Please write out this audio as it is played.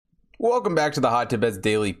Welcome back to the Hot Tip Bets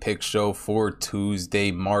Daily Pick Show for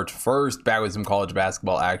Tuesday, March 1st. Back with some college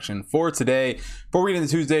basketball action for today. Before we get into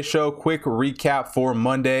the Tuesday show, quick recap for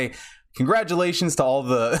Monday. Congratulations to all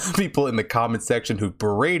the people in the comment section who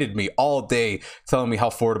berated me all day telling me how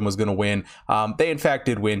Fordham was going to win. They in fact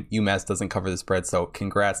did win. UMass doesn't cover the spread, so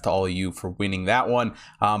congrats to all of you for winning that one.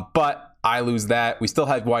 But I lose that. We still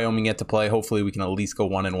have Wyoming yet to play. Hopefully we can at least go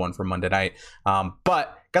 1-1 for Monday night.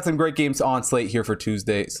 But got some great games on slate here for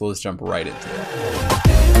Tuesday, so let's jump right into it.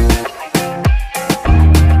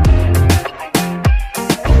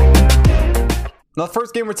 Now, the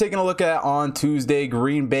first game we're taking a look at on Tuesday,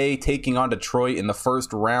 Green Bay taking on Detroit in the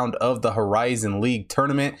first round of the Horizon League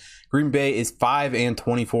tournament. Green Bay is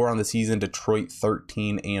 5-24 on the season, Detroit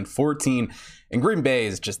 13-14. And Green Bay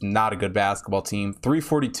is just not a good basketball team.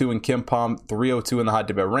 342 in KenPom, 302 in the Hot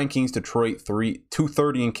Tip Bet rankings. Detroit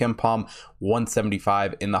 230 in KenPom,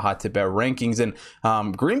 175 in the Hot Tip Bet rankings. And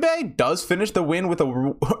Green Bay does finish the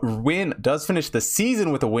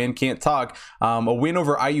season with a win. Can't talk. A win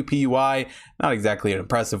over IUPUI. Not exactly an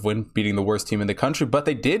impressive win, beating the worst team in the country, but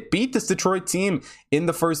they did beat this Detroit team in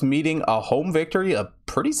the first meeting. A home victory, a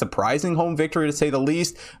pretty surprising home victory to say the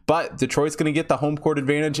least, but Detroit's going to get the home court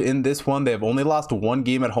advantage in this one. They have only lost one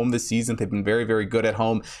game at home this season. They've been very, very good at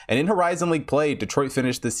home. And in Horizon League play, Detroit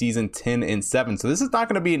finished the season 10-7. So this is not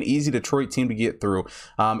going to be an easy Detroit team to get through.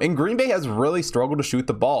 And Green Bay has really struggled to shoot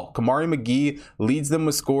the ball. Kamari McGee leads them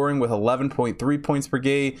with scoring with 11.3 points per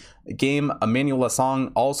game. Emmanuel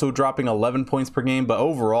Lasong also dropping 11 points per game. But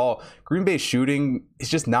overall, Green Bay's shooting is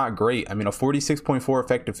just not great. I mean, a 46.4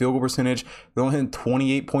 effective field goal percentage. They're only hitting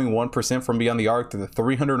 28.1% from beyond the arc. They're the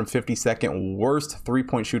 352nd worst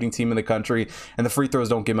three-point shooting team in the country. And the free throws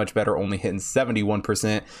don't get much better, only hitting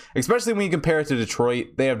 71%. Especially when you compare it to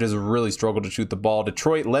Detroit, they have just really struggled to shoot the ball.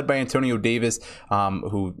 Detroit, led by Antonio Davis,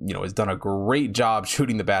 who has done a great job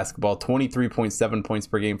shooting the basketball. 23.7 points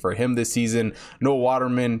per game for him this season. Noah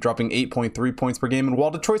Waterman dropping 8.3 points per game. And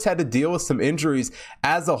while Detroit's had to deal with some injuries,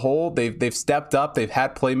 as a whole, they've stepped up. They've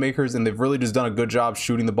had playmakers, and they've really just done a good job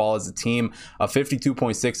shooting the ball as a team. A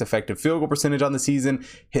 52.6 effective field goal percentage on the season,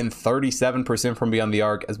 hitting 37% from beyond the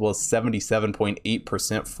arc, as well as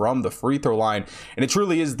 77.8% from the free throw line. And it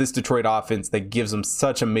truly is this Detroit offense that gives them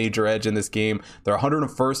such a major edge in this game. They're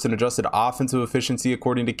 101st in adjusted offensive efficiency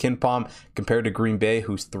according to KenPom, compared to Green Bay,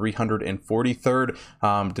 who's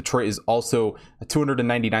 343rd. Detroit is also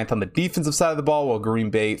 299th on the defensive side of the ball, while Green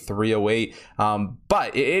Bay 308.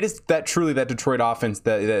 But it is truly that Detroit offense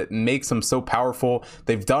that makes them so powerful.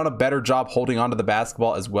 They've done a better job holding onto the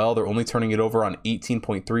basketball as well. They're only turning it over on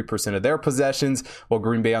 18.3% of their possessions, while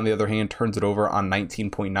Green Bay, on the other hand, turns it over on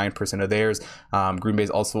 19.9% of theirs. Green Bay is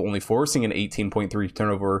also only forcing an 18.3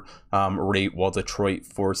 turnover rate, while Detroit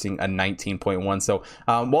forcing a 19.1. So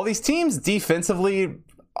while these teams defensively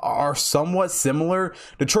are somewhat similar,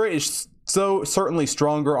 Detroit is so certainly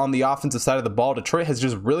stronger on the offensive side of the ball. Detroit has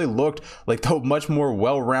just really looked like the much more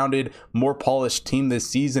well-rounded, more polished team this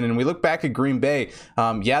season. And we look back at Green Bay.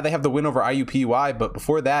 They have the win over IUPUI, but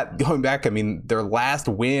before that, going back, I mean, their last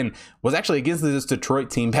win was actually against this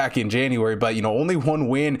Detroit team back in January. But only one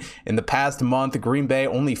win in the past month. Green Bay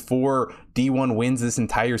only 4 D1 wins this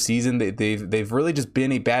entire season. They've really just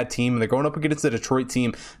been a bad team, and they're going up against a Detroit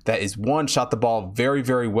team that is shot the ball very,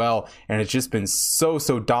 very well, and it's just been so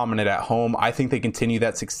dominant at home. I think they continue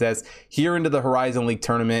that success here into the Horizon League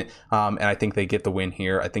tournament, and I think they get the win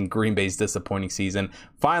here. I think Green Bay's disappointing season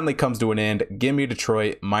finally comes to an end. Give me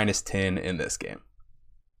Detroit -10 in this game.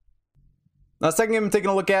 Now, second game I'm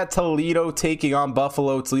taking a look at, Toledo taking on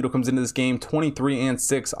Buffalo. Toledo comes into this game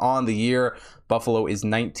 23-6 on the year. Buffalo is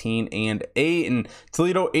 19-8, and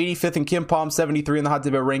Toledo 85th in KenPom, 73 in the Hot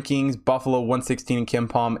Tip Bet rankings. Buffalo 116 in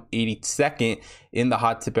KenPom, 82nd in the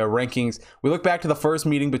Hot Tip Bet rankings. We look back to the first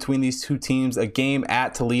meeting between these two teams. A game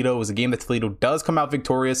at Toledo was a game that Toledo does come out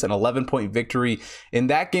victorious, an 11-point victory in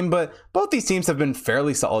that game. But both these teams have been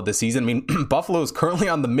fairly solid this season. I mean, Buffalo is currently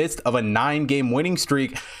on the midst of a 9-game winning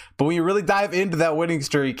streak. But when you really dive into that winning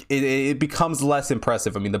streak, it becomes less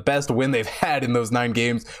impressive. I mean, the best win they've had in those 9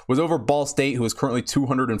 games was over Ball State, who is currently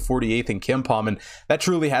 248th in KenPom. And that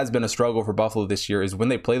truly has been a struggle for Buffalo this year, is when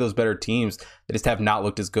they play those better teams, they just have not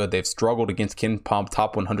looked as good. They've struggled against KenPom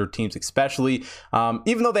top 100 teams especially.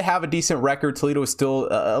 Even though they have a decent record, Toledo is still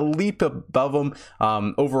a leap above them.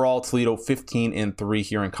 Overall, Toledo 15-3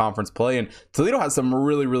 here in conference play. And Toledo has some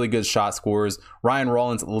really, really good shot scorers. Ryan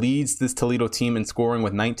Rollins leads this Toledo team in scoring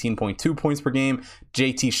with 19.2 points per game.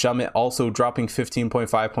 JT Shummet also dropping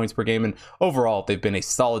 15.5 points per game. And overall, they've been a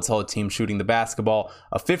solid team shooting the basketball,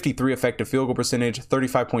 a 53 effective field goal percentage,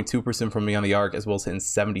 35.2% from beyond the arc, as well as hitting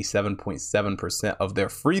 77.7% of their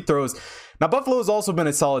free throws. Now, Buffalo has also been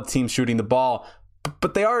a solid team shooting the ball,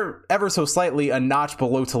 but they are ever so slightly a notch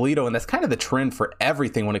below Toledo, and that's kind of the trend for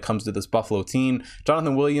everything when it comes to this Buffalo team.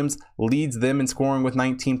 Jonathan Williams leads them in scoring with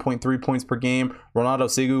 19.3 points per game. Ronaldo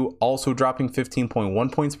Segu also dropping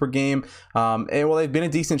 15.1 points per game. And while they've been a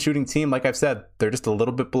decent shooting team, like I've said, they're just a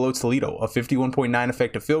little bit below Toledo. A 51.9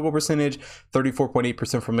 effective field goal percentage,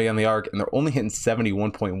 34.8% from beyond the arc, and they're only hitting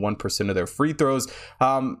 71.1% of their free throws.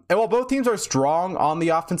 And while both teams are strong on the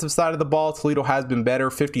offensive side of the ball, Toledo has been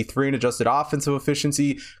better, 53 in adjusted offensive efficiency.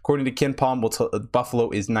 According to KenPom,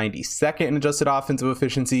 Buffalo is 92nd in adjusted offensive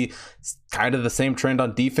efficiency. It's kind of the same trend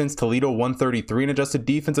on defense. Toledo 133 in adjusted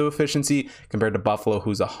defensive efficiency compared to Buffalo,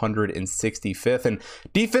 who's 165th. And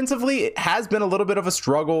defensively, it has been a little bit of a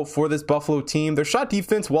struggle for this Buffalo team. Their shot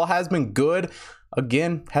defense, while has been good,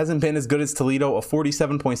 again, hasn't been as good as Toledo. A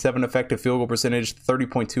 47.7 effective field goal percentage,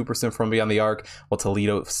 30.2% from beyond the arc, while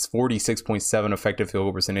Toledo's 46.7 effective field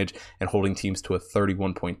goal percentage and holding teams to a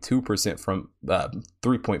 31.2% from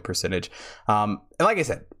 3-point percentage. And like I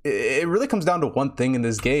said, it really comes down to one thing in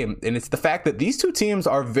this game, and it's the fact that these two teams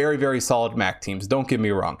are very, very solid MAC teams. Don't get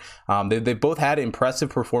me wrong. They've both had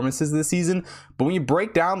impressive performances this season, but when you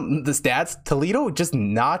break down the stats, Toledo just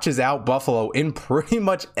notches out Buffalo in pretty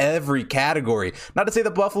much every category. Not to say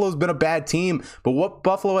that Buffalo's been a bad team, but what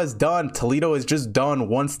Buffalo has done, Toledo has just done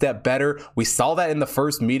one step better. We saw that in the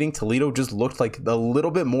first meeting. Toledo just looked like a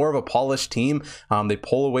little bit more of a polished team. They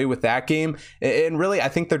pull away with that game, and really, I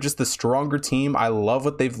think they're just the stronger team. I love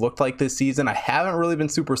what they've looked like this season. I haven't really been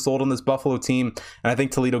super sold on this Buffalo team, and I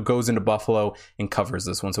think Toledo goes into Buffalo and covers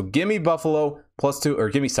this one. So give me Buffalo +2, or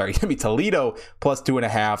give me Toledo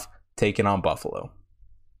 +2.5, taking on Buffalo.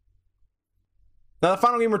 Now, the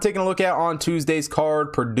final game we're taking a look at on Tuesday's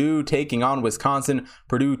card, Purdue taking on Wisconsin.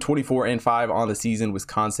 Purdue 24-5 on the season.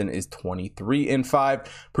 Wisconsin is 23-5.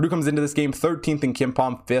 Purdue comes into this game 13th in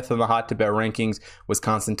KenPom, 5th in the Hot to Bet rankings.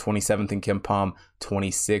 Wisconsin 27th in KenPom,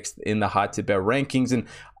 26th in the Hot to Bet rankings. And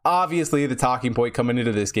obviously, the talking point coming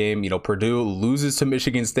into this game, Purdue loses to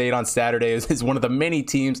Michigan State on Saturday. Is one of the many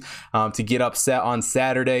teams to get upset on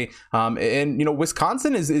Saturday. And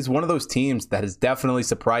Wisconsin is one of those teams that has definitely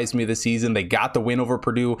surprised me this season. They got the win over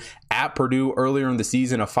Purdue at Purdue earlier in the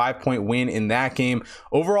season, a 5-point win in that game.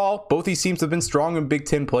 Overall, both these teams have been strong in Big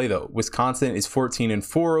Ten play, though. Wisconsin is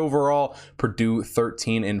 14-4 overall, Purdue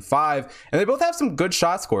 13-5. And they both have some good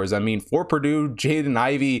shot scores. I mean, for Purdue, Jaden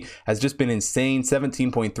Ivey has just been insane,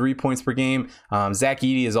 17.3 points per game. Zach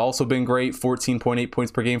Edey has also been great, 14.8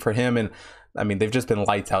 points per game for him. And I mean, they've just been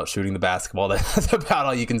lights out shooting the basketball. That's about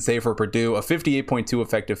all you can say for Purdue. A 58.2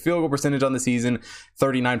 effective field goal percentage on the season,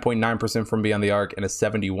 39.9% from beyond the arc, and a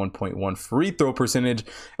 71.1 free throw percentage.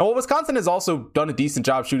 And while Wisconsin has also done a decent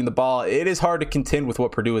job shooting the ball, it is hard to contend with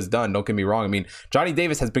what Purdue has done. Don't get me wrong. I mean, Johnny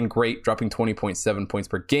Davis has been great, dropping 20.7 points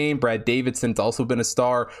per game. Brad Davidson's also been a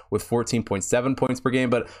star with 14.7 points per game.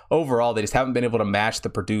 But overall, they just haven't been able to match the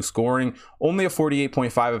Purdue scoring. Only a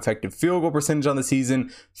 48.5 effective field goal percentage on the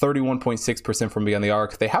season, 31.6% from beyond the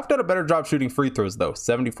arc. They have done a better job shooting free throws, though,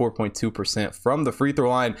 74.2% from the free throw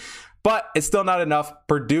line. But it's still not enough.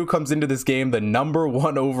 Purdue comes into this game the number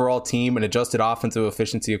 1 overall team in adjusted offensive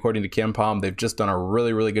efficiency, according to KenPom. They've just done a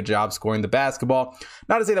really, really good job scoring the basketball.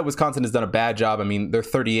 Not to say that Wisconsin has done a bad job. I mean, they're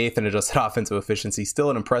 38th in adjusted offensive efficiency, still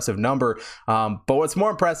an impressive number. But what's more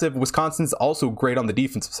impressive, Wisconsin's also great on the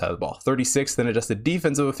defensive side of the ball. 36th in adjusted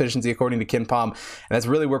defensive efficiency, according to KenPom. And that's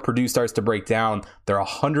really where Purdue starts to break down. They're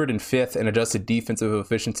 105th in adjusted defensive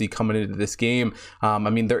efficiency coming into this game. I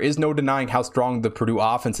mean, there is no denying how strong the Purdue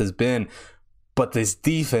offense has been. But this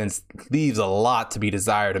defense leaves a lot to be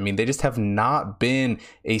desired. I mean, they just have not been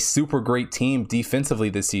a super great team defensively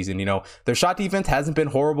this season. Their shot defense hasn't been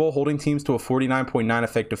horrible, holding teams to a 49.9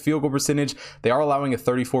 effective field goal percentage. They are allowing a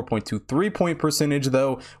 34.2 3-point percentage,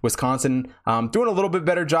 though. Wisconsin doing a little bit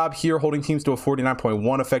better job here, holding teams to a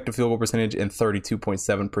 49.1 effective field goal percentage and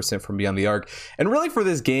 32.7% from beyond the arc. And really for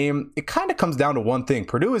this game, it kind of comes down to one thing.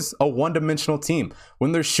 Purdue is a one-dimensional team.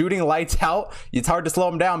 When they're shooting lights out, it's hard to slow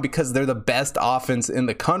them down because they're the best offense in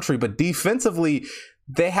the country, but defensively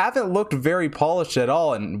they haven't looked very polished at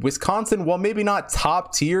all. And Wisconsin, while maybe not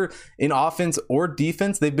top tier in offense or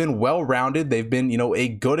defense, they've been well-rounded. They've been, a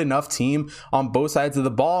good enough team on both sides of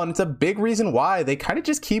the ball. And it's a big reason why they kind of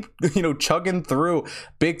just keep, chugging through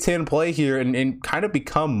Big Ten play here and kind of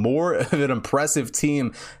become more of an impressive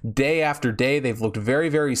team day after day. They've looked very,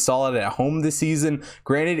 very solid at home this season.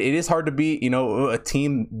 Granted, it is hard to beat, a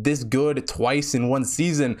team this good twice in one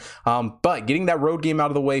season. But getting that road game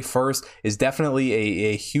out of the way first is definitely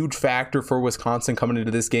a huge factor for Wisconsin coming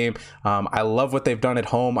into this game. I love what they've done at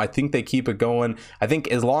home. I think they keep it going. I think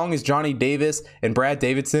as long as Johnny Davis and Brad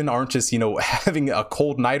Davidson aren't just, having a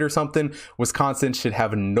cold night or something, Wisconsin should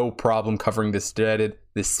have no problem covering this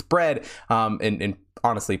spread, and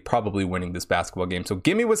honestly probably winning this basketball game. So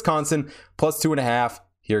give me Wisconsin plus 2.5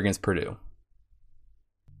 here against Purdue.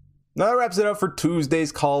 Now that wraps it up for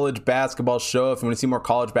Tuesday's college basketball show. If you want to see more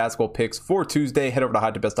college basketball picks for Tuesday, head over to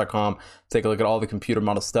hottipbets.com. Take a look at all the computer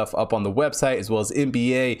model stuff up on the website, as well as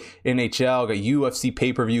NBA, NHL, got UFC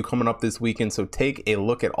pay-per-view coming up this weekend. So take a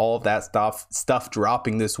look at all of that stuff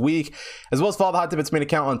dropping this week, as well as follow the Hot Tip Bets main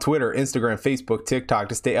account on Twitter, Instagram, Facebook, TikTok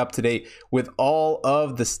to stay up to date with all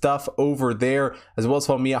of the stuff over there, as well as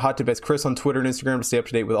follow me at Hot Tip Bets Chris on Twitter and Instagram to stay up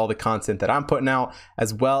to date with all the content that I'm putting out,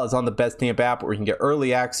 as well as on the BetStamp app where you can get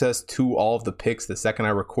early access to all of the picks the second I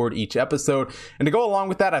record each episode. And to go along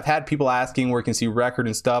with that, I've had people asking where you can see record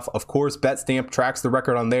and stuff. Of course, BetStamp tracks the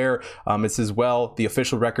record on there. It's as well, the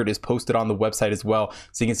official record is posted on the website as well.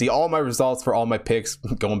 So you can see all my results for all my picks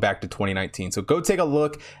going back to 2019. So go take a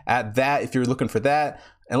look at that if you're looking for that.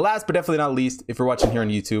 And last but definitely not least, if you're watching here on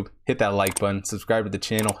YouTube, hit that like button, subscribe to the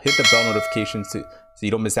channel, hit the bell notifications so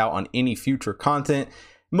you don't miss out on any future content.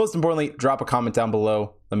 Most importantly, drop a comment down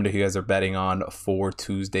below. Let me know who you guys are betting on for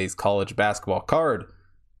Tuesday's college basketball card.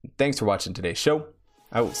 Thanks for watching today's show.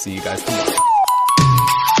 I will see you guys tomorrow.